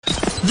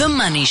The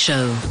Money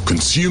Show.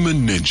 Consumer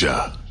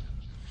Ninja.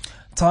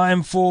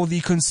 Time for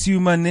the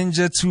Consumer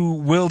Ninja to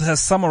wield her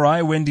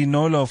samurai. Wendy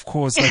Nola, of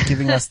course,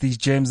 giving us these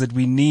gems that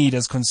we need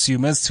as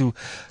consumers to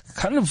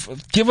kind of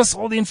give us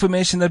all the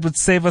information that would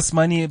save us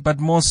money, but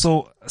more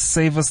so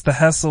save us the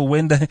hassle.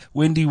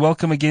 Wendy,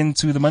 welcome again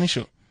to The Money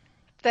Show.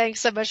 Thanks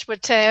so much,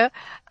 Mateo.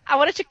 I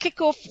wanted to kick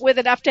off with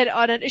an update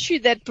on an issue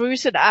that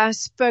Bruce and I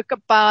spoke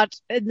about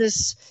in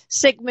this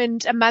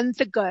segment a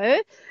month ago.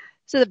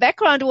 So the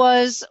background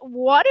was,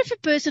 what if a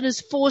person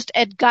is forced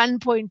at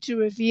gunpoint to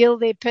reveal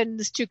their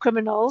PINs to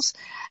criminals,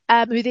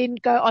 who then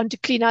go on to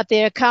clean out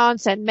their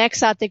accounts and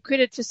max out their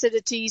credit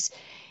facilities?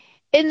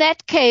 In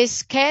that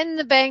case, can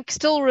the bank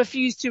still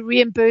refuse to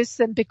reimburse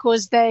them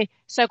because they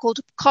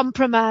so-called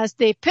compromised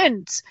their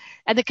PINs?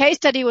 And the case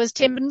study was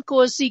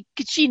Nkosi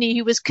Kichini,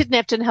 who was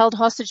kidnapped and held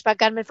hostage by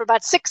gunmen for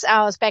about 6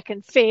 hours back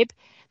in Feb.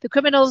 The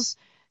criminals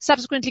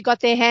subsequently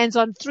got their hands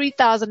on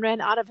 3,000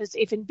 Rand out of his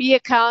FNB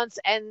accounts,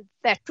 and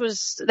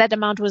that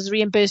amount was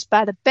reimbursed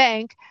by the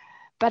bank.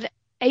 But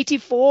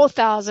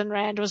 84,000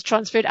 Rand was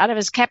transferred out of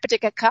his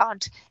Capitec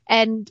account.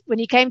 And when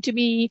he came to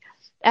me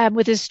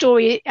with his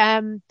story,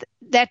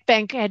 that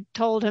bank had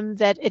told him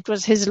that it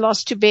was his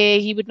loss to bear.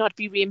 He would not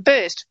be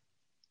reimbursed.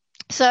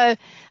 So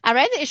I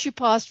ran the issue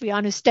past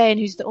Rihanna Stain,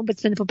 who's the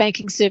Ombudsman for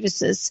Banking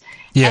Services.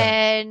 Yeah.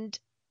 And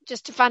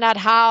just to find out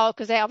how,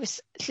 because they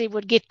obviously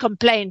would get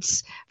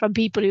complaints from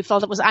people who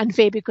felt it was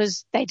unfair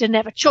because they didn't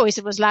have a choice.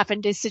 It was life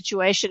and death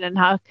situation, and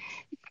how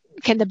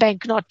can the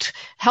bank not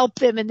help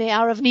them in their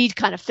hour of need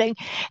kind of thing.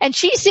 And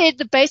she said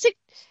the basic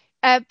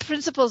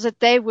principles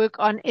that they work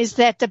on is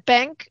that the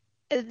bank,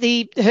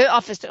 her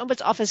office, the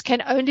Ombudsman's office,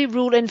 can only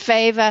rule in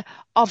favor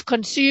of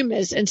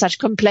consumers in such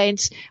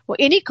complaints, or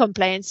any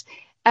complaints,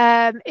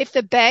 if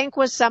the bank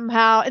was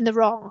somehow in the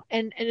wrong,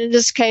 and in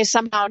this case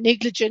somehow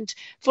negligent.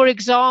 For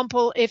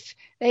example, if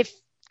they've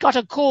got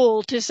a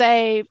call to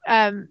say,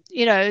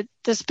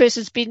 this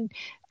person's been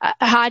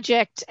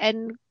hijacked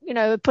and,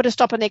 put a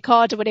stop on their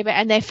card or whatever,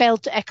 and they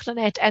failed to act on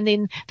it, and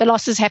then the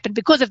losses happened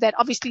because of that.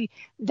 Obviously,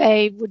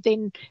 they would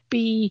then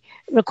be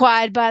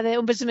required by the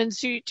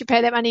Ombudsman to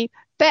pay that money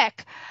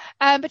back.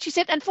 But she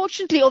said,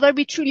 unfortunately, although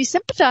we truly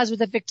sympathize with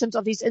the victims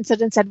of these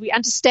incidents and we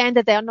understand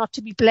that they are not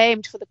to be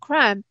blamed for the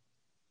crime,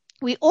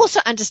 we also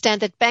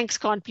understand that banks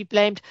can't be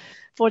blamed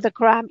for the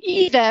crime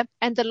either,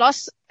 and the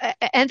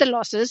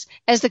losses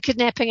as the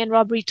kidnapping and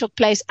robbery took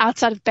place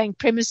outside of bank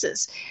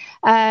premises.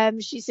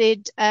 She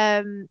said,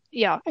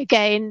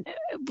 again,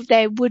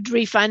 they would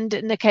refund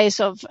in the case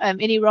of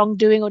any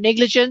wrongdoing or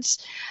negligence.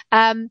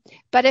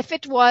 But if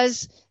it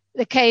was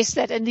the case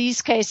that in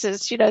these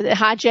cases, the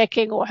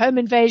hijacking or home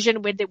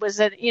invasion, when there was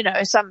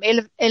some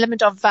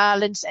element of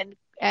violence and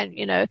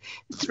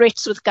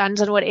threats with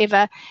guns and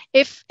whatever,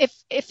 if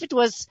it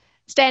was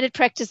standard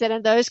practice that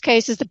in those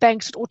cases the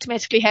banks would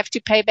automatically have to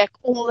pay back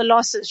all the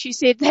losses, she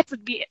said that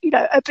would be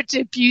open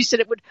to abuse, and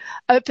it would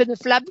open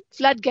the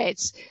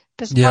floodgates.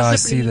 Yeah, I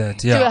see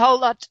that. Yeah, to a whole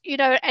lot,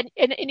 and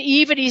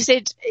even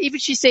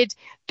she said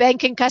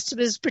banking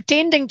customers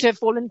pretending to have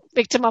fallen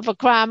victim of a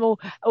crime or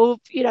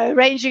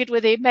arranging it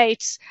with their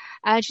mates.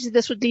 And she said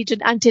this would lead to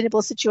an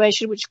untenable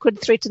situation which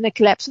could threaten the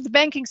collapse of the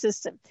banking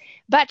system.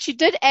 But she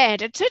did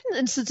add, in certain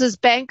instances,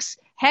 banks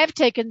have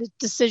taken the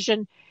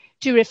decision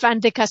to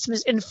refund their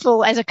customers in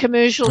full as a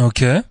commercial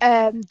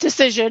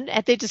decision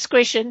at their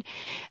discretion.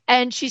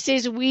 And she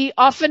says we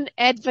often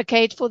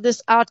advocate for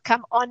this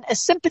outcome on a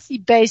sympathy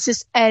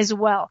basis as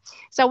well.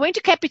 So I went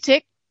to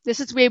Capitec. This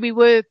is where we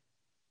were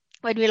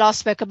when we last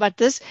spoke about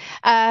this.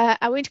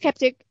 I went to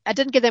Capitec. I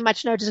didn't give them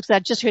much notice because I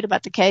just heard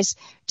about the case,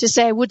 to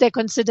say would they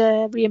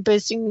consider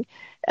reimbursing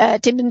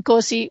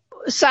Nkosi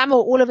some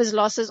or all of his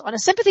losses on a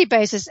sympathy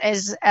basis,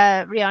 as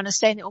Rihanna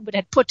Stain, the Ombudsman,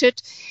 had put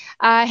it.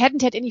 I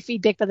hadn't had any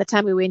feedback by the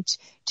time we went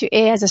to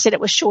air. As I said, it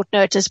was short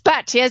notice.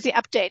 But here's the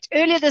update.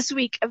 Earlier this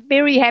week, a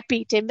very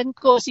happy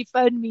Nkosi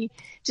phoned me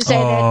to say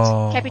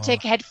that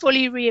Capitec had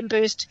fully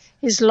reimbursed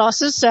his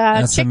losses. So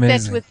I checked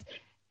that with...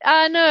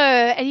 I know,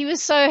 and he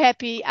was so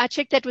happy. I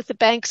checked that with the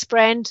bank's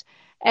brand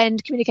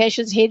and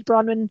communications head,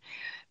 Bronwyn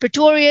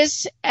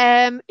Pretorius,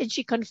 and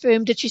she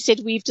confirmed it. She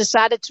said, we've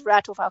decided to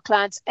write off our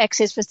client's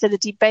access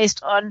facility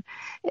based on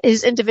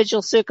his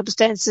individual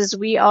circumstances.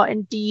 We are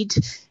indeed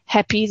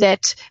happy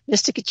that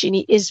Mr.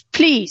 Kichini is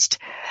pleased.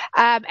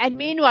 And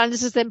meanwhile,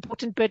 this is the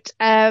important bit,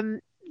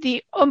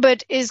 the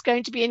Ombud is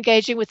going to be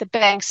engaging with the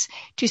banks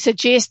to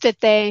suggest that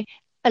they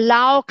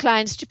allow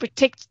clients to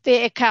protect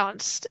their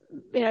accounts,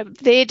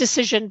 their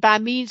decision by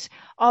means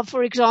of,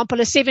 for example,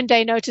 a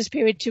 7-day notice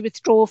period to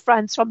withdraw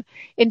funds from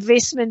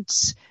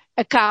investments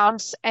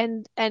accounts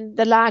and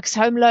the likes,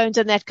 home loans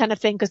and that kind of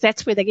thing, because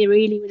that's where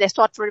when they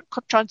start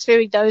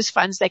transferring those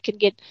funds, they can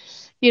get,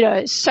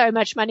 so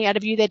much money out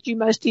of you that you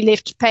mostly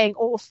left paying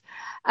off.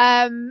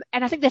 And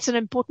I think that's an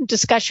important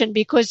discussion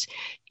because,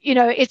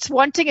 it's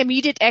wanting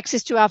immediate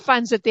access to our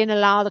funds that then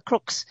allow the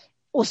crooks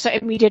also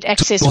immediate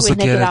access Also when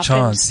they get get a our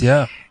chance, pins.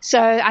 yeah. So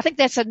I think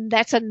that's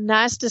a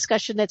nice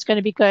discussion that's going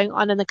to be going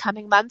on in the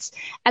coming months.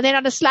 And then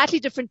on a slightly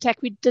different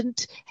tack, we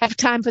didn't have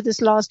time for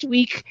this last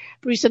week,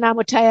 Bruce and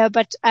Amoteo,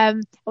 but I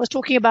was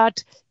talking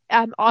about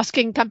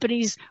asking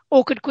companies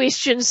awkward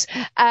questions.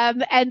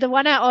 And the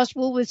one I asked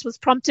Woolworths was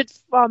prompted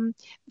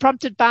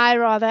by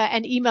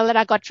an email that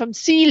I got from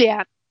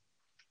Celia.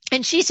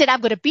 And she said,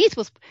 I've got a beef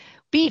with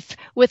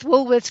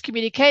Woolworths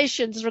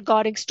communications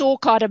regarding store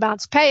card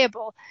amounts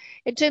payable.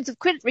 In terms of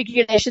credit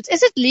regulations,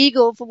 is it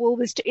legal for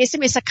Woolworths to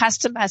SMS a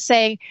customer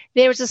saying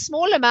there is a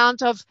small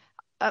amount of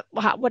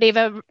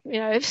whatever,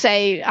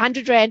 say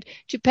 100 Rand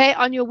to pay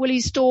on your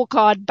Woolies store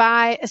card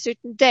by a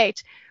certain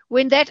date,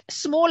 when that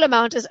small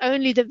amount is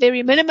only the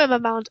very minimum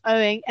amount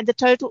owing and the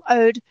total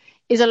owed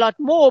is a lot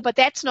more, but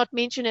that's not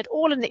mentioned at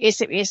all in the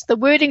SMS. The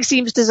wording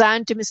seems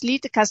designed to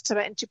mislead the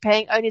customer into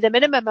paying only the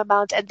minimum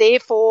amount and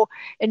therefore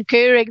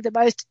incurring the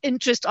most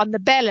interest on the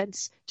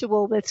balance to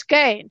Woolworths'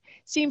 gain.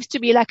 Seems to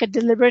be like a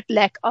deliberate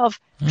lack of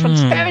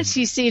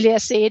transparency, Celia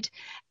said.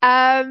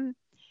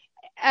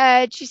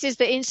 She says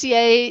the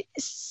NCA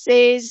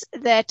says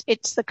that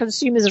it's the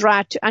consumer's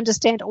right to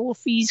understand all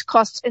fees,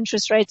 costs,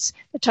 interest rates,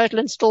 the total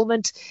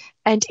installment,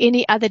 and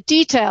any other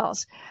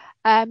details.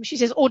 She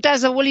says, or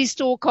does a Woolies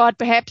store card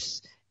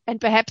perhaps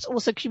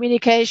also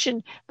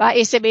communication by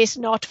SMS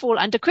not fall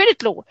under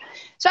credit law?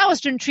 So I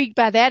was intrigued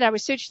by that. I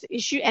researched the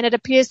issue, and it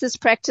appears this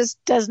practice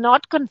does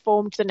not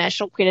conform to the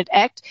National Credit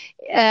Act.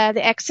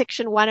 The Act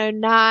Section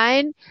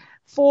 109,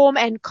 form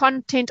and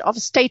content of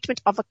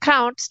statement of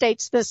account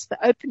states this: the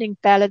opening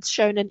balance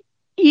shown in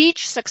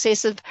each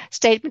successive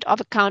statement of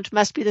account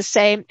must be the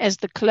same as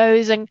the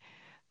closing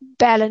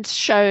balance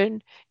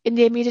shown in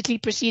the immediately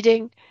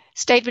preceding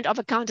statement of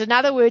account. In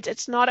other words,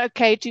 it's not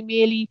okay to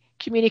merely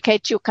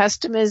communicate to your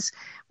customers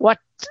what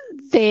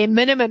their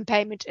minimum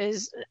payment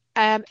is,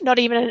 not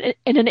even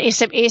in an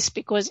SMS,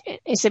 because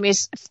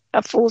SMS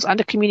falls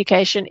under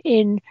communication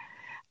in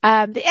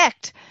the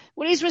Act.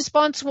 Woolies'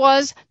 response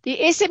was, the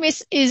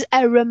SMS is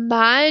a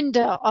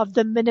reminder of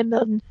the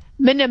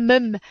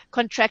minimum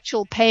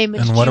contractual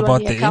payment. And what due about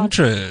on the the account.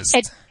 interest?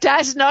 It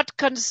does not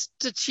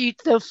constitute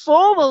the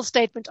formal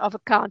statement of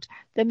account.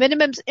 The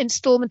minimum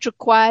installment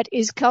required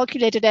is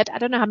calculated at, I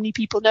don't know how many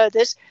people know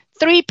this,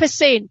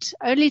 3%,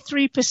 only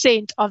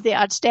 3% of the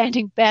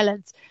outstanding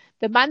balance.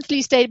 The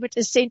monthly statement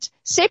is sent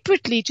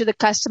separately to the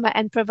customer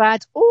and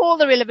provides all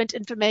the relevant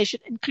information,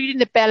 including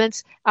the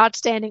balance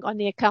outstanding on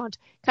the account.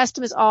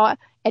 Customers are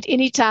at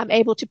any time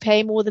able to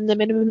pay more than the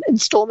minimum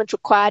installment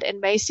required and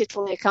may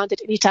settle the account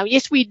at any time.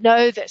 Yes, we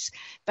know this,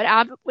 but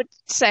I would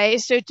say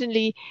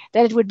certainly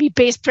that it would be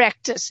best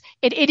practice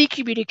in any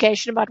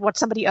communication about what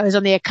somebody owes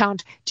on the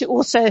account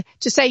to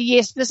say,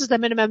 yes, this is the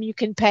minimum you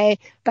can pay,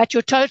 but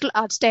your total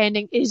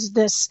outstanding is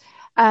this.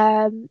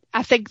 I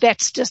think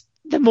that's just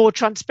the more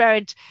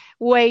transparent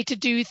way to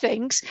do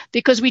things,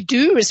 because we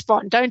do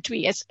respond, don't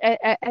we,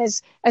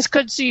 as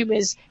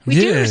consumers? We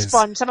do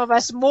respond, some of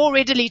us more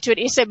readily to an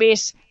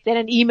SMS than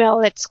an email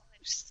that's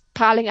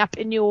piling up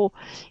in your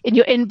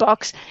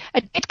inbox.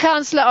 A debt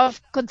counsellor of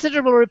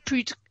considerable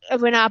repute,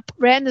 when I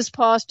ran this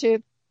past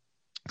her,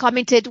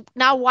 commented,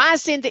 now why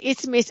send the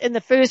SMS in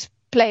the first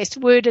place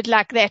worded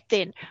like that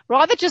then?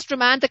 Rather just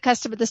remind the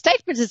customer the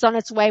statement is on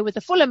its way with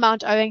the full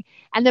amount owing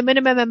and the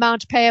minimum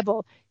amount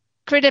payable.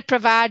 Credit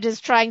providers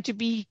trying to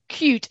be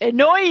cute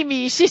annoy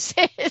me, she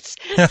says.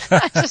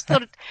 I just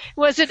thought it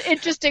was an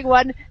interesting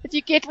one. If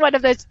you get one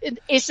of those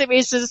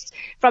SMSs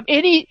from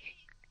any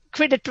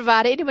credit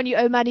provider, anyone you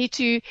owe money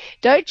to,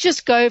 don't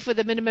just go for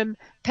the minimum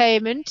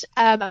payment.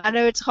 I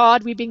know it's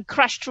hard. We've been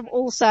crushed from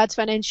all sides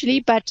financially,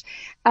 but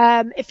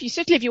if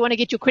you want to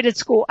get your credit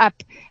score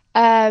up,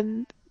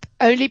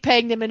 only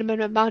paying the minimum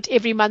amount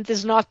every month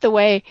is not the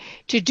way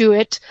to do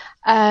it,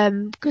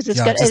 because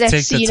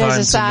that's seen as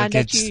a sign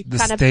that you're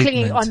kind of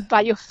clinging on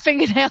by your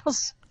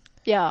fingernails.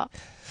 Yeah.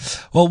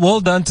 Well,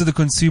 well done to the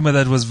consumer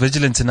that was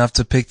vigilant enough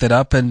to pick that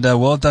up, and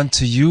well done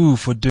to you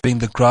for doing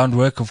the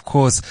groundwork. Of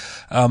course,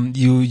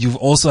 you've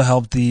also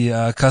helped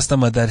the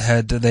customer that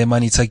had their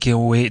money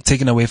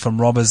taken away from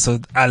robbers. So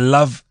I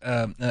love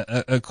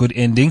a good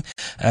ending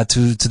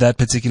to that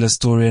particular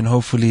story, and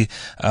hopefully,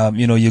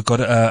 you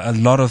got a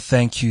lot of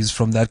thank yous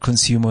from that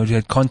consumer who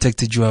had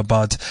contacted you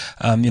about,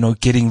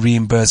 getting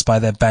reimbursed by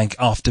their bank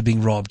after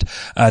being robbed.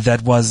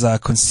 That was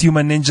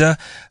Consumer Ninja,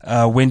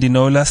 Wendy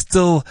Nola,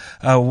 still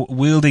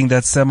wielding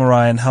that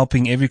samurai and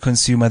helping every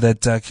consumer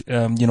that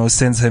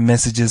sends her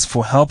messages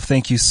for help.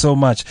 Thank you so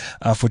much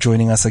for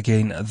joining us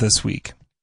again this week.